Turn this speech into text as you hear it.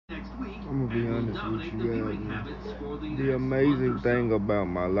be honest with you guys. And the amazing thing about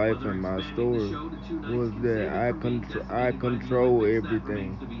my life and my story was that I control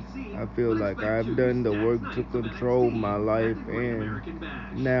everything. I feel like I've done the work to control my life, and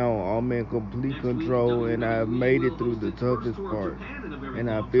now I'm in complete control, and I've made it through the toughest part. And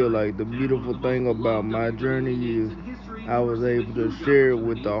I feel like the beautiful thing about my journey is I was able to share it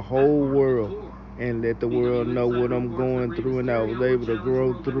with the whole world and let the world know what I'm going through, and I was able to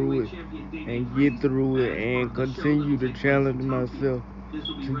grow through it and get through it and continue to challenge myself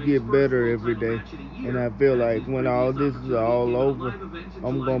to get better every day. And I feel like when all this is all over,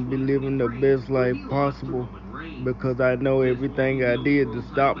 I'm gonna be living the best life possible because I know everything I did to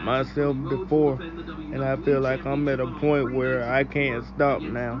stop myself before. And I feel like I'm at a point where I can't stop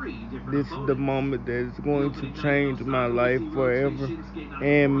now. This is the moment that is going to change my life forever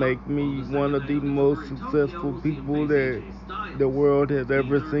and make me one of the most successful people that the world has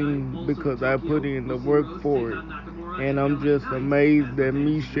ever seen because I put in the work for it. And I'm just amazed that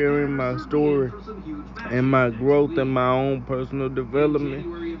me sharing my story and my growth and my own personal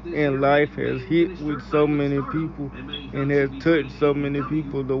development in life has hit with so many people and has touched so many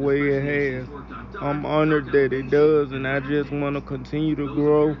people the way it has. I'm honored that it does, and I just want to continue to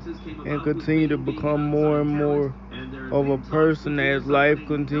grow and continue to become more and more of a person as life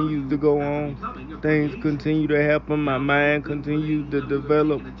continues to go on. Things continue to happen, my mind continues to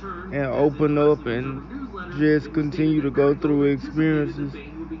develop and open up and just continue to go through experiences.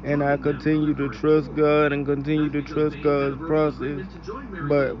 And I continue to trust God and continue to trust God's process.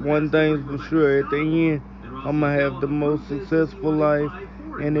 But one thing's for sure, at the end, I'm gonna have the most successful life,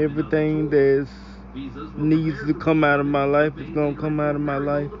 and everything that needs to come out of my life is gonna come out of my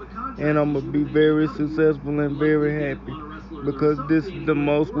life, and I'm gonna be very successful and very happy because this is the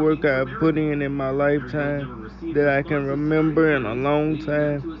most work I've put in my lifetime that I can remember in a long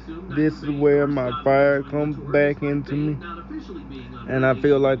time. This is where my fire comes back into me, and I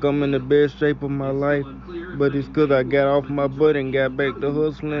feel like I'm in the best shape of my life. But it's because I got off my butt and got back to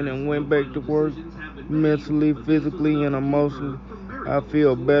hustling and went back to work mentally, physically, and emotionally. I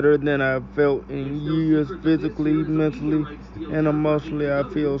feel better than I've felt in years, physically, mentally, and emotionally. I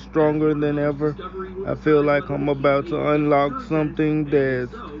feel stronger than ever. I feel like I'm about to unlock something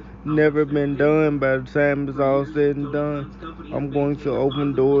that's never been done by the time it's all said and done. I'm going to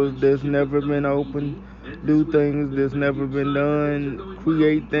open doors that's never been opened, do things that's never been done,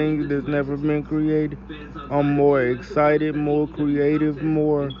 create things that's never been created. I'm more excited, more creative,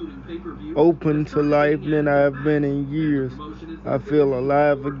 more open to life than I've been in years. I feel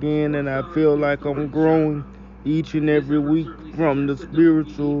alive again, and I feel like I'm growing each and every week from the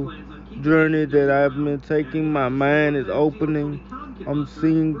spiritual journey that I've been taking. My mind is opening. I'm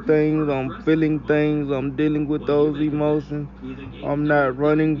seeing things, I'm feeling things, I'm dealing with those emotions. I'm not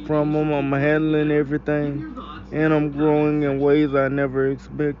running from them, I'm handling everything, and I'm growing in ways I never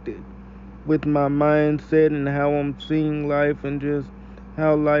expected with my mindset and how I'm seeing life and just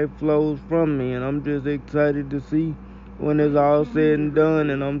how life flows from me. And I'm just excited to see when it's all said and done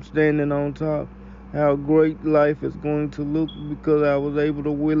and I'm standing on top how great life is going to look because I was able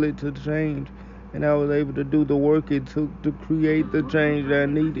to will it to change and I was able to do the work it took to create the change I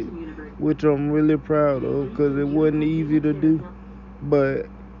needed, which I'm really proud of because it wasn't easy to do. But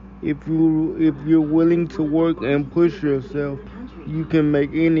if you're willing to work and push yourself, you can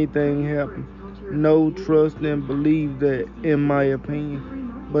make anything happen. Know, trust, and believe that, in my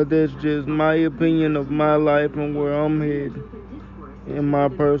opinion. But that's just my opinion of my life and where I'm headed, in my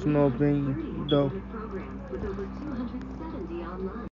personal opinion, though.